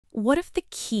What if the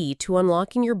key to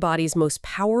unlocking your body's most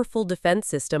powerful defense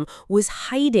system was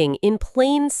hiding in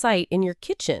plain sight in your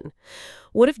kitchen?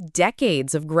 What if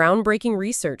decades of groundbreaking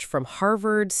research from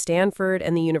Harvard, Stanford,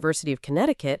 and the University of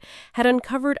Connecticut had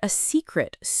uncovered a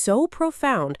secret so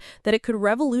profound that it could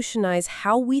revolutionize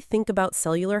how we think about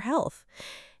cellular health?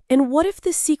 And what if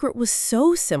this secret was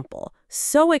so simple,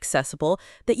 so accessible,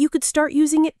 that you could start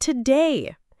using it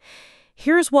today?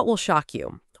 Here's what will shock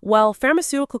you. While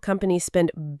pharmaceutical companies spend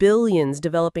billions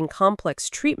developing complex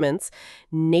treatments,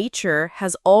 nature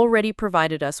has already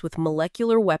provided us with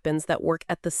molecular weapons that work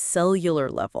at the cellular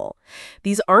level.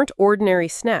 These aren't ordinary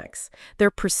snacks.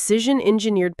 They're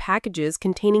precision-engineered packages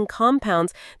containing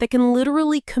compounds that can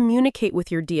literally communicate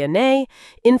with your DNA,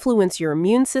 influence your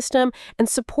immune system, and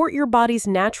support your body's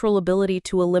natural ability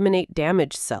to eliminate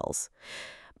damaged cells.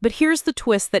 But here's the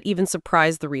twist that even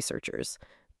surprised the researchers.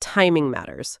 Timing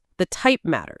matters. The type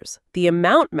matters, the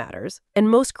amount matters, and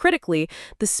most critically,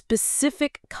 the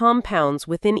specific compounds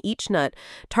within each nut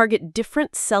target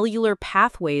different cellular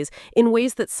pathways in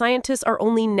ways that scientists are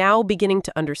only now beginning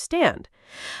to understand.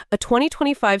 A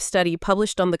 2025 study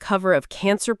published on the cover of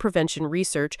Cancer Prevention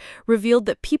Research revealed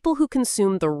that people who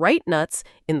consumed the right nuts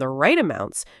in the right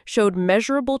amounts showed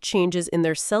measurable changes in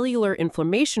their cellular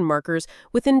inflammation markers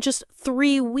within just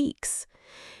 3 weeks.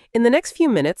 In the next few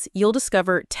minutes, you'll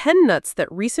discover 10 nuts that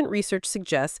recent research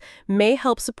suggests may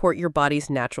help support your body's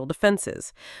natural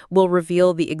defenses. We'll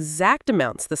reveal the exact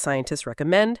amounts the scientists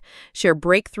recommend, share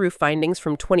breakthrough findings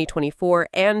from 2024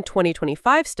 and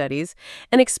 2025 studies,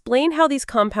 and explain how these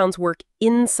compounds work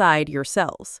inside your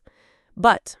cells.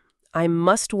 But I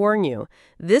must warn you,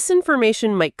 this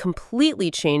information might completely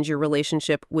change your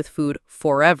relationship with food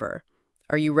forever.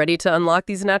 Are you ready to unlock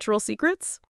these natural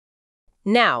secrets?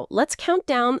 Now, let's count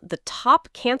down the top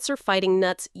cancer-fighting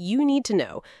nuts you need to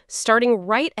know, starting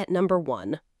right at number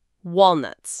 1,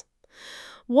 walnuts.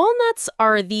 Walnuts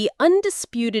are the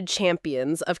undisputed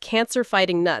champions of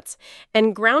cancer-fighting nuts,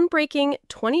 and groundbreaking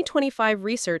 2025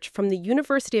 research from the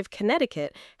University of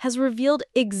Connecticut has revealed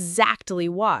exactly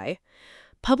why.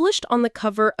 Published on the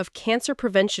cover of Cancer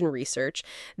Prevention Research,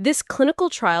 this clinical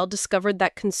trial discovered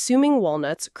that consuming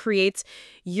walnuts creates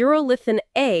Urolithin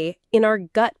A in our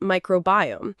gut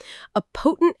microbiome, a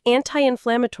potent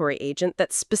anti-inflammatory agent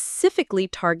that specifically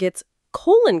targets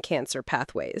colon cancer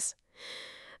pathways.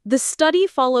 The study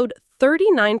followed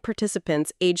 39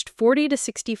 participants aged 40 to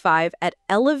 65 at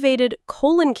elevated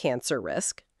colon cancer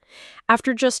risk.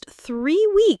 After just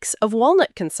 3 weeks of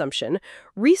walnut consumption,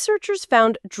 researchers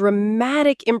found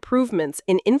dramatic improvements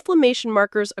in inflammation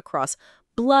markers across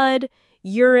blood,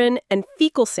 urine, and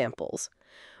fecal samples.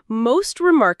 Most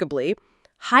remarkably,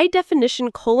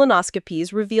 high-definition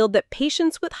colonoscopies revealed that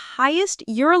patients with highest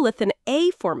urolithin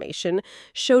A formation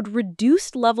showed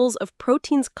reduced levels of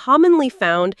proteins commonly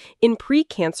found in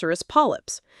precancerous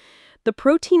polyps. The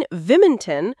protein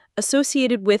vimentin,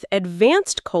 associated with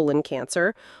advanced colon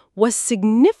cancer, was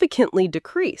significantly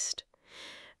decreased.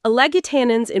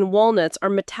 Allantogens in walnuts are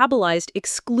metabolized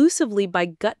exclusively by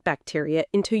gut bacteria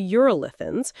into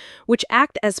urolithins, which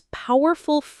act as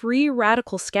powerful free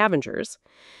radical scavengers.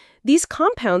 These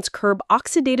compounds curb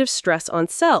oxidative stress on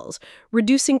cells,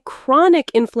 reducing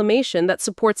chronic inflammation that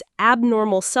supports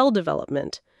abnormal cell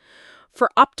development. For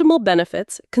optimal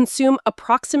benefits, consume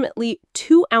approximately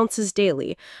 2 ounces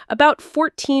daily, about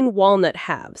 14 walnut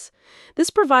halves. This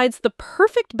provides the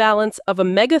perfect balance of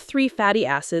omega-3 fatty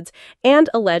acids and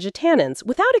allantogens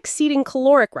without exceeding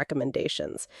caloric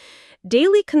recommendations.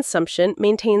 Daily consumption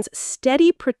maintains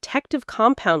steady protective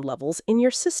compound levels in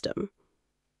your system.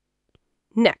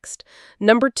 Next,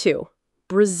 number 2,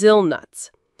 Brazil nuts.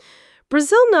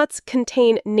 Brazil nuts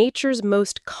contain nature's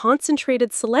most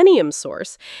concentrated selenium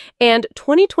source, and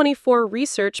 2024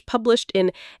 research published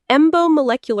in Embo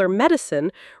Molecular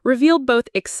Medicine revealed both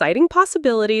exciting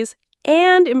possibilities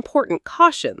and important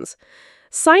cautions.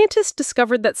 Scientists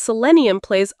discovered that selenium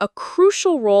plays a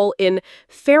crucial role in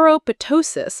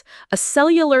ferroptosis, a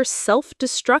cellular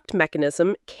self-destruct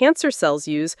mechanism cancer cells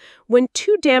use when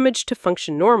too damaged to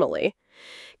function normally.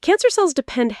 Cancer cells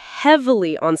depend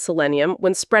heavily on selenium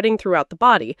when spreading throughout the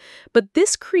body, but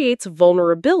this creates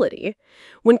vulnerability.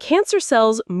 When cancer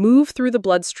cells move through the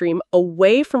bloodstream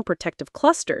away from protective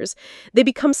clusters, they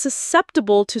become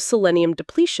susceptible to selenium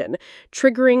depletion,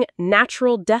 triggering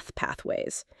natural death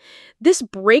pathways. This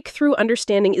breakthrough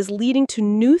understanding is leading to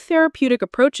new therapeutic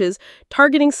approaches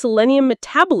targeting selenium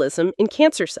metabolism in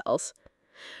cancer cells.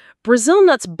 Brazil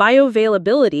nuts'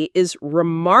 bioavailability is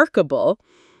remarkable.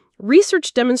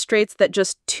 Research demonstrates that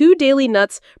just 2 daily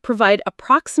nuts provide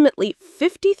approximately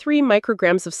 53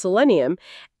 micrograms of selenium,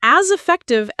 as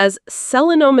effective as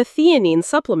selenomethionine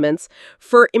supplements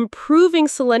for improving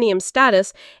selenium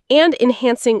status and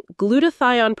enhancing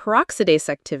glutathione peroxidase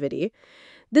activity.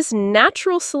 This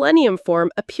natural selenium form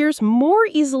appears more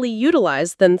easily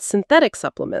utilized than synthetic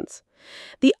supplements.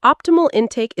 The optimal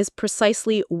intake is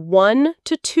precisely 1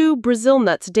 to 2 Brazil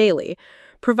nuts daily,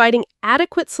 providing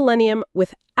adequate selenium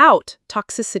without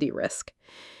toxicity risk.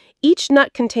 Each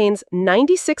nut contains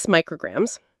 96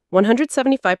 micrograms,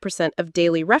 175% of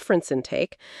daily reference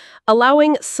intake,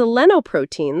 allowing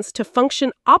selenoproteins to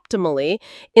function optimally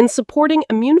in supporting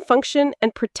immune function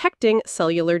and protecting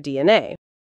cellular DNA.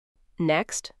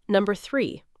 Next, number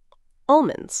 3,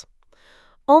 almonds.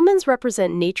 Almonds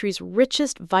represent nature's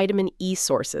richest vitamin E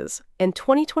sources, and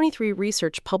 2023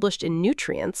 research published in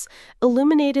Nutrients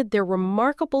illuminated their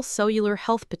remarkable cellular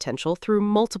health potential through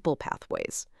multiple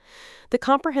pathways. The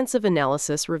comprehensive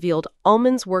analysis revealed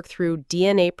almonds work through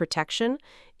DNA protection,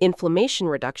 inflammation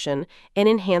reduction, and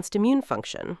enhanced immune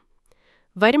function.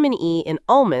 Vitamin E in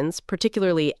almonds,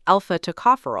 particularly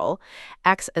alpha-tocopherol,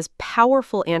 acts as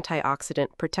powerful antioxidant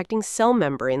protecting cell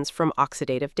membranes from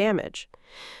oxidative damage.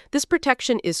 This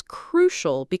protection is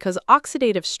crucial because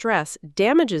oxidative stress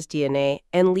damages DNA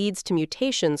and leads to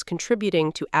mutations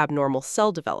contributing to abnormal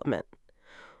cell development.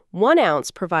 1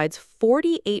 ounce provides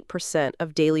 48%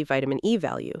 of daily vitamin E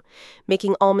value,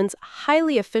 making almonds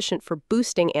highly efficient for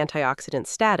boosting antioxidant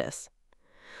status.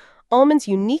 Almonds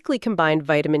uniquely combine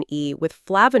vitamin E with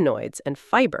flavonoids and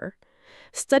fiber.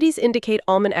 Studies indicate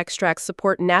almond extracts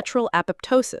support natural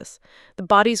apoptosis, the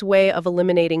body's way of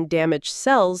eliminating damaged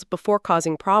cells before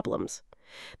causing problems.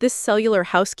 This cellular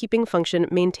housekeeping function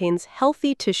maintains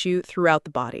healthy tissue throughout the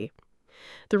body.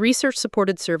 The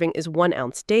research-supported serving is 1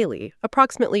 ounce daily,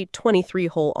 approximately 23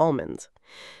 whole almonds.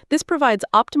 This provides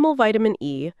optimal vitamin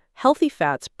E, healthy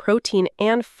fats, protein,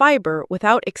 and fiber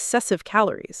without excessive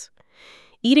calories.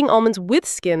 Eating almonds with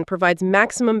skin provides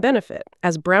maximum benefit,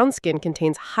 as brown skin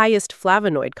contains highest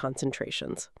flavonoid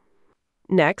concentrations.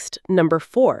 Next, number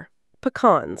 4,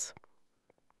 pecans.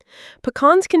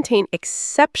 Pecans contain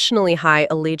exceptionally high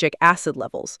ellagic acid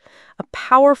levels, a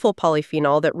powerful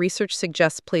polyphenol that research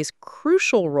suggests plays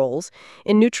crucial roles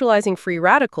in neutralizing free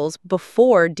radicals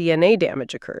before DNA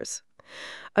damage occurs.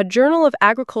 A Journal of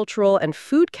Agricultural and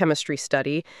Food Chemistry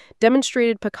study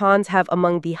demonstrated pecans have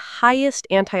among the highest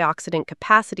antioxidant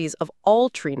capacities of all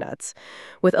tree nuts,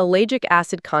 with ellagic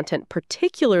acid content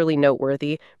particularly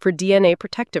noteworthy for DNA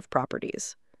protective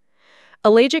properties.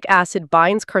 Ellagic acid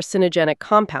binds carcinogenic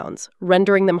compounds,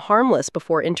 rendering them harmless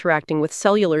before interacting with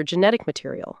cellular genetic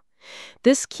material.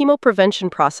 This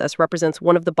chemoprevention process represents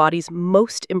one of the body's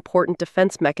most important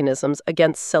defense mechanisms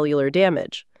against cellular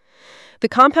damage. The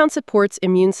compound supports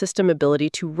immune system ability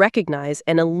to recognize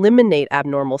and eliminate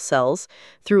abnormal cells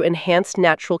through enhanced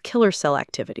natural killer cell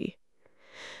activity.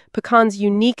 Pecans'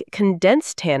 unique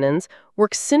condensed tannins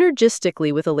work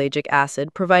synergistically with ellagic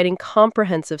acid, providing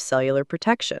comprehensive cellular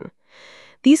protection.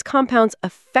 These compounds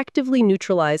effectively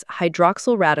neutralize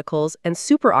hydroxyl radicals and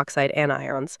superoxide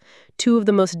anions, 2 of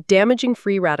the most damaging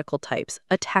free radical types,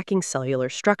 attacking cellular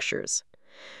structures.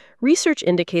 Research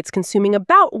indicates consuming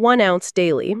about 1 ounce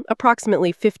daily,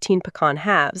 approximately 15 pecan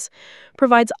halves,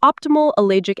 provides optimal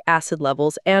ellagic acid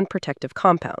levels and protective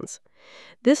compounds.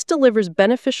 This delivers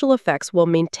beneficial effects while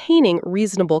maintaining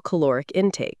reasonable caloric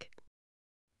intake.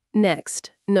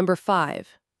 Next, number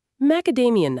 5,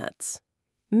 macadamia nuts.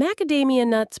 Macadamia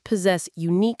nuts possess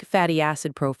unique fatty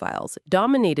acid profiles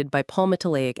dominated by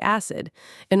palmitoleic acid,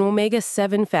 an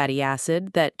omega-7 fatty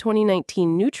acid that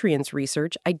 2019 Nutrients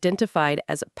research identified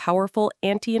as a powerful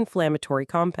anti-inflammatory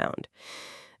compound.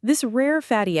 This rare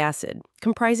fatty acid,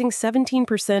 comprising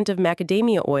 17% of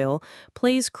macadamia oil,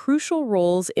 plays crucial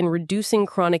roles in reducing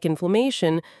chronic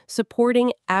inflammation,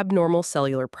 supporting abnormal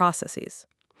cellular processes.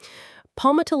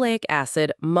 Palmitoleic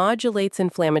acid modulates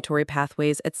inflammatory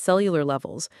pathways at cellular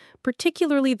levels,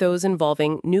 particularly those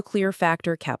involving nuclear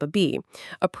factor kappa B,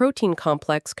 a protein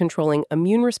complex controlling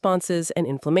immune responses and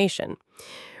inflammation.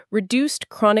 Reduced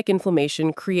chronic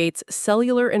inflammation creates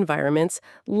cellular environments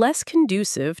less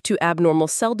conducive to abnormal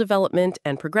cell development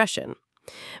and progression.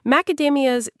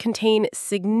 Macadamias contain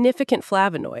significant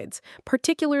flavonoids,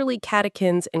 particularly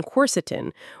catechins and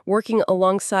quercetin, working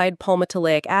alongside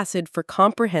palmitoleic acid for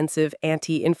comprehensive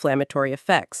anti-inflammatory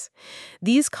effects.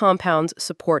 These compounds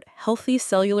support healthy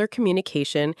cellular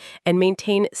communication and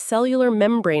maintain cellular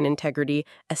membrane integrity,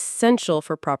 essential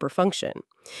for proper function.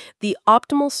 The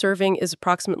optimal serving is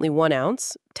approximately 1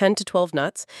 ounce, 10 to 12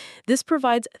 nuts. This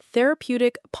provides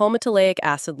therapeutic palmitoleic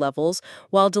acid levels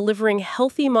while delivering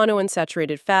healthy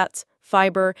monounsaturated fats,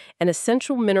 fiber, and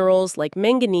essential minerals like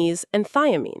manganese and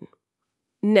thiamine.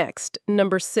 Next,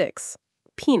 number 6,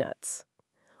 peanuts.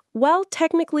 While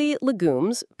technically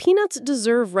legumes, peanuts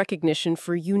deserve recognition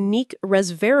for unique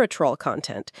resveratrol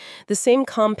content, the same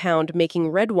compound making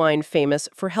red wine famous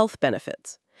for health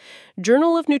benefits.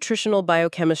 Journal of Nutritional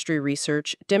Biochemistry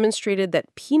research demonstrated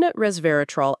that peanut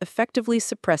resveratrol effectively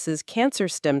suppresses cancer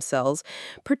stem cells,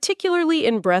 particularly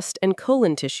in breast and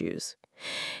colon tissues.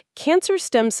 Cancer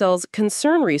stem cells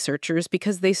concern researchers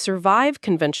because they survive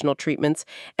conventional treatments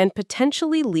and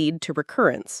potentially lead to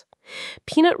recurrence.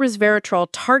 Peanut resveratrol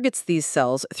targets these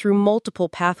cells through multiple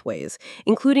pathways,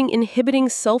 including inhibiting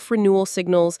self-renewal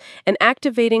signals and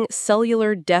activating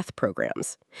cellular death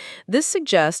programs. This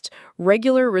suggests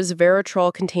regular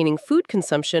resveratrol-containing food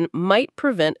consumption might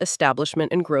prevent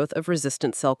establishment and growth of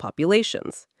resistant cell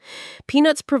populations.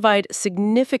 Peanuts provide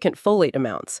significant folate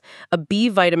amounts, a B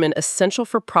vitamin essential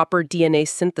for proper DNA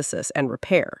synthesis and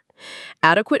repair.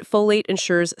 Adequate folate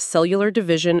ensures cellular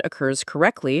division occurs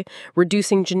correctly,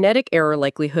 reducing genetic error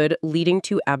likelihood leading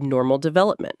to abnormal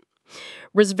development.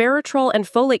 Resveratrol and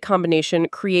folate combination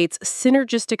creates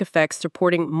synergistic effects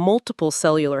supporting multiple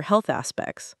cellular health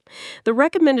aspects. The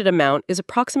recommended amount is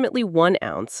approximately 1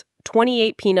 ounce,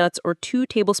 28 peanuts, or 2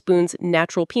 tablespoons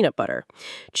natural peanut butter.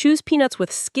 Choose peanuts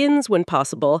with skins when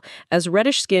possible, as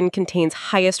reddish skin contains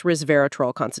highest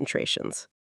resveratrol concentrations.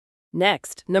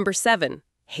 Next, number 7.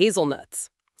 Hazelnuts.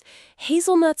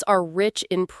 Hazelnuts are rich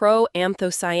in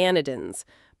proanthocyanidins,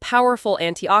 powerful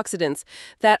antioxidants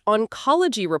that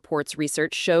Oncology Reports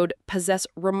research showed possess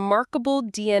remarkable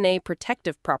DNA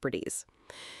protective properties.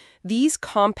 These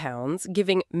compounds,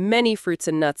 giving many fruits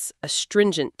and nuts a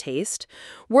stringent taste,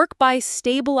 work by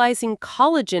stabilizing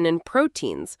collagen and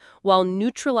proteins while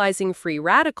neutralizing free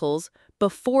radicals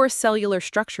before cellular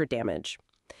structure damage.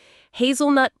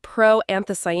 Hazelnut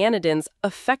proanthocyanidins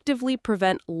effectively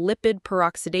prevent lipid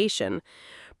peroxidation,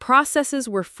 processes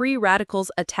where free radicals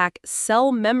attack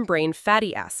cell membrane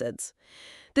fatty acids.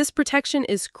 This protection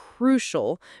is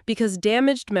crucial because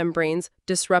damaged membranes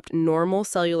disrupt normal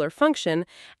cellular function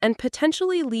and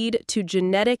potentially lead to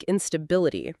genetic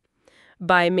instability.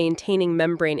 By maintaining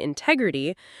membrane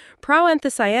integrity,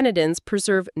 proanthocyanidins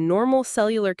preserve normal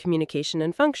cellular communication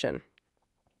and function.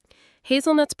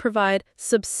 Hazelnuts provide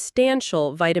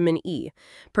substantial vitamin E,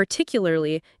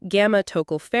 particularly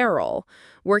gamma-tocylferol,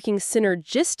 working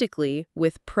synergistically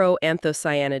with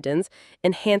proanthocyanidins,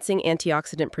 enhancing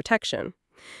antioxidant protection.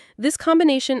 This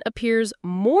combination appears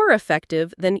more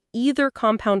effective than either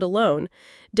compound alone,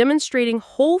 demonstrating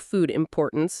whole food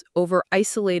importance over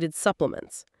isolated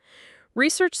supplements.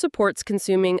 Research supports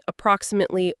consuming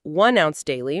approximately 1 ounce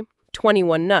daily,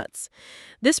 21 nuts.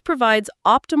 This provides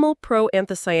optimal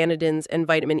proanthocyanidins and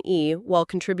vitamin E while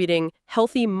contributing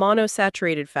healthy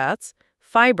monosaturated fats,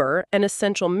 fiber, and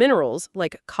essential minerals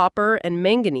like copper and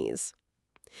manganese.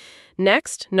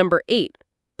 Next, number 8,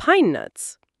 pine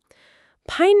nuts.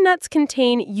 Pine nuts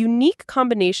contain unique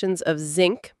combinations of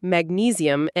zinc,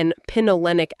 magnesium, and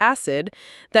pinolenic acid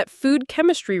that food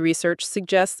chemistry research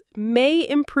suggests may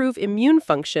improve immune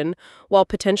function while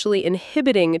potentially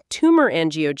inhibiting tumor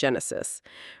angiogenesis,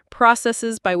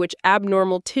 processes by which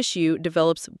abnormal tissue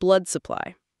develops blood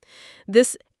supply.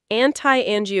 This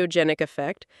anti-angiogenic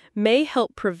effect may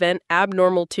help prevent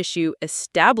abnormal tissue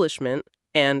establishment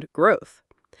and growth.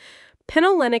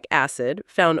 Pinolenic acid,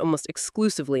 found almost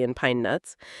exclusively in pine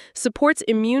nuts, supports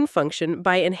immune function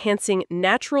by enhancing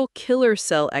natural killer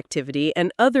cell activity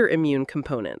and other immune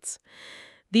components.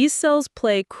 These cells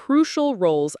play crucial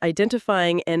roles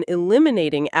identifying and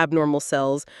eliminating abnormal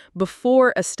cells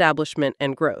before establishment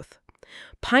and growth.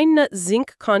 Pine nut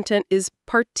zinc content is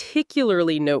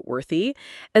particularly noteworthy,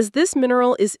 as this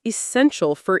mineral is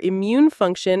essential for immune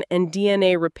function and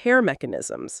DNA repair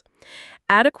mechanisms.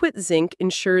 Adequate zinc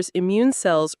ensures immune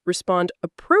cells respond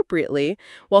appropriately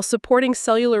while supporting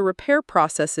cellular repair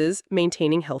processes,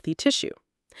 maintaining healthy tissue.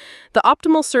 The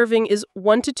optimal serving is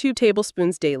 1 to 2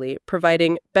 tablespoons daily,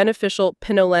 providing beneficial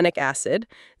pinolenic acid,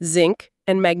 zinc,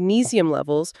 and magnesium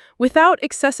levels without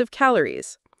excessive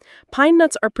calories. Pine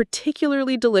nuts are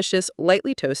particularly delicious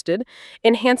lightly toasted,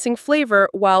 enhancing flavor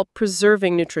while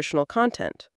preserving nutritional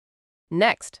content.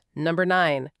 Next, number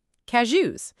 9,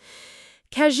 cashews.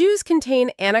 Cashews contain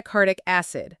anacardic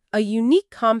acid, a unique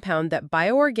compound that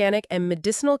bioorganic and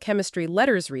medicinal chemistry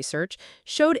letters research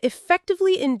showed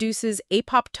effectively induces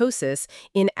apoptosis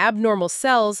in abnormal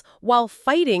cells while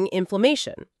fighting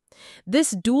inflammation.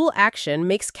 This dual action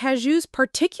makes cashews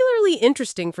particularly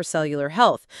interesting for cellular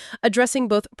health, addressing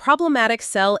both problematic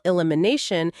cell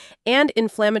elimination and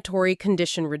inflammatory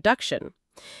condition reduction.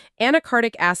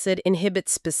 Anacardic acid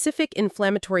inhibits specific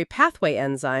inflammatory pathway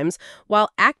enzymes while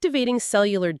activating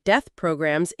cellular death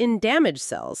programs in damaged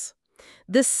cells.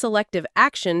 This selective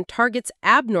action targets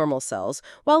abnormal cells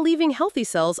while leaving healthy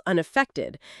cells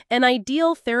unaffected, an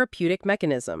ideal therapeutic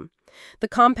mechanism. The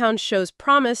compound shows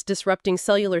promise disrupting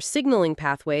cellular signaling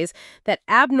pathways that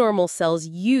abnormal cells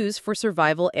use for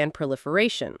survival and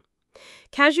proliferation.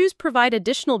 Cashews provide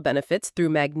additional benefits through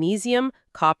magnesium,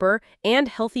 copper, and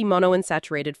healthy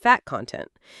monounsaturated fat content.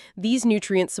 These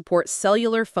nutrients support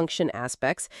cellular function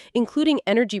aspects, including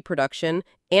energy production,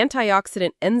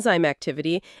 antioxidant enzyme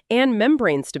activity, and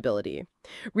membrane stability.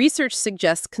 Research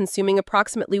suggests consuming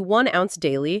approximately 1 ounce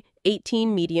daily,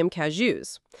 18 medium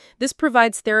cashews. This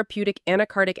provides therapeutic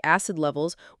anacardic acid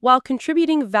levels while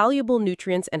contributing valuable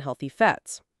nutrients and healthy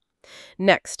fats.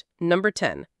 Next, number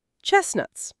 10,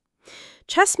 chestnuts.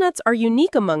 Chestnuts are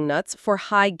unique among nuts for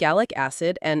high gallic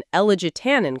acid and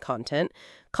L-gitanin content,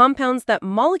 compounds that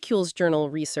Molecules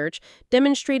Journal research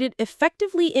demonstrated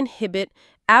effectively inhibit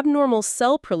abnormal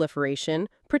cell proliferation,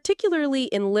 particularly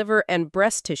in liver and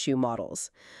breast tissue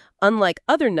models. Unlike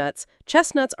other nuts,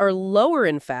 chestnuts are lower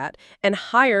in fat and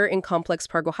higher in complex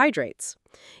carbohydrates.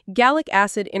 Gallic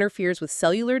acid interferes with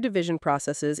cellular division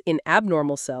processes in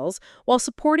abnormal cells while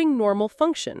supporting normal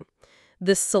function.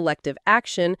 This selective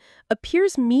action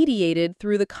appears mediated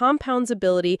through the compound's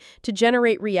ability to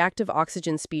generate reactive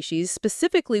oxygen species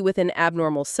specifically within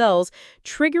abnormal cells,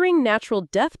 triggering natural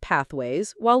death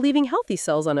pathways while leaving healthy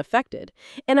cells unaffected,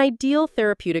 an ideal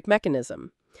therapeutic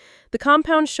mechanism. The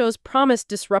compound shows promise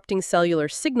disrupting cellular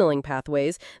signaling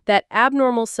pathways that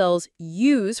abnormal cells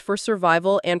use for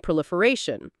survival and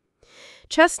proliferation.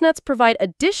 Chestnuts provide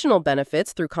additional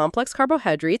benefits through complex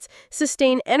carbohydrates,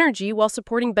 sustain energy while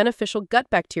supporting beneficial gut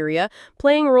bacteria,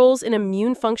 playing roles in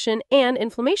immune function and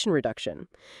inflammation reduction.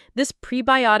 This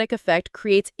prebiotic effect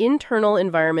creates internal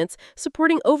environments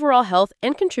supporting overall health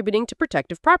and contributing to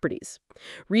protective properties.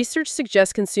 Research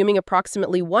suggests consuming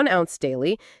approximately 1 ounce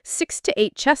daily, 6 to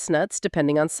 8 chestnuts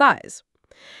depending on size.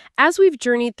 As we've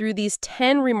journeyed through these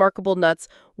 10 remarkable nuts,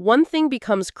 one thing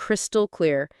becomes crystal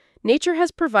clear. Nature has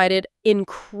provided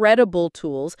incredible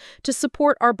tools to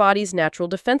support our body's natural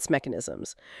defense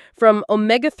mechanisms. From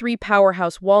omega-3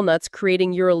 powerhouse walnuts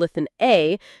creating urolithin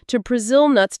A to Brazil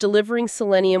nuts delivering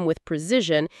selenium with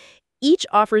precision, each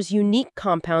offers unique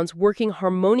compounds working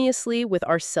harmoniously with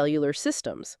our cellular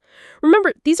systems.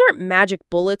 Remember, these aren't magic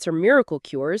bullets or miracle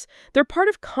cures. They're part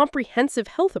of comprehensive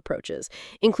health approaches,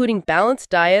 including balanced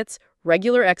diets,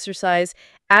 regular exercise,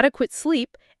 adequate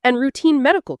sleep, and routine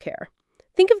medical care.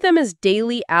 Think of them as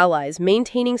daily allies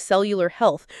maintaining cellular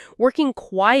health, working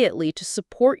quietly to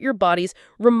support your body's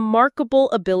remarkable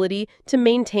ability to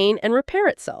maintain and repair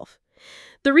itself.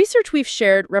 The research we've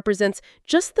shared represents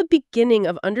just the beginning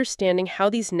of understanding how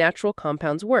these natural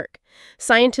compounds work.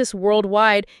 Scientists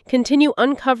worldwide continue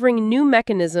uncovering new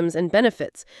mechanisms and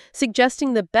benefits,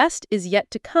 suggesting the best is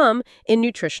yet to come in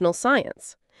nutritional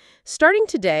science. Starting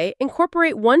today,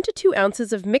 incorporate 1 to 2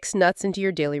 ounces of mixed nuts into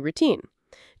your daily routine.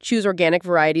 Choose organic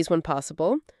varieties when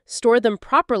possible, store them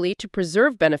properly to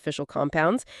preserve beneficial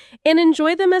compounds, and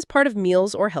enjoy them as part of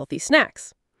meals or healthy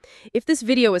snacks. If this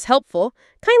video was helpful,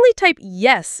 kindly type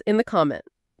yes in the comment.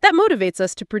 That motivates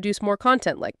us to produce more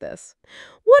content like this.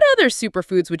 What other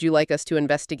superfoods would you like us to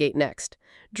investigate next?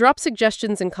 Drop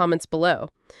suggestions in comments below.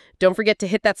 Don't forget to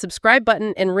hit that subscribe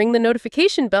button and ring the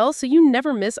notification bell so you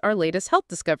never miss our latest health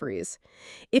discoveries.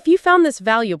 If you found this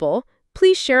valuable,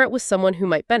 please share it with someone who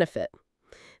might benefit.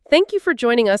 Thank you for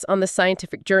joining us on the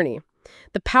scientific journey.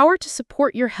 The power to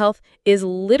support your health is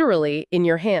literally in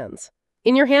your hands,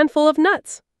 in your handful of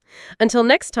nuts. Until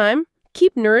next time,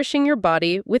 keep nourishing your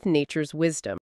body with nature's wisdom.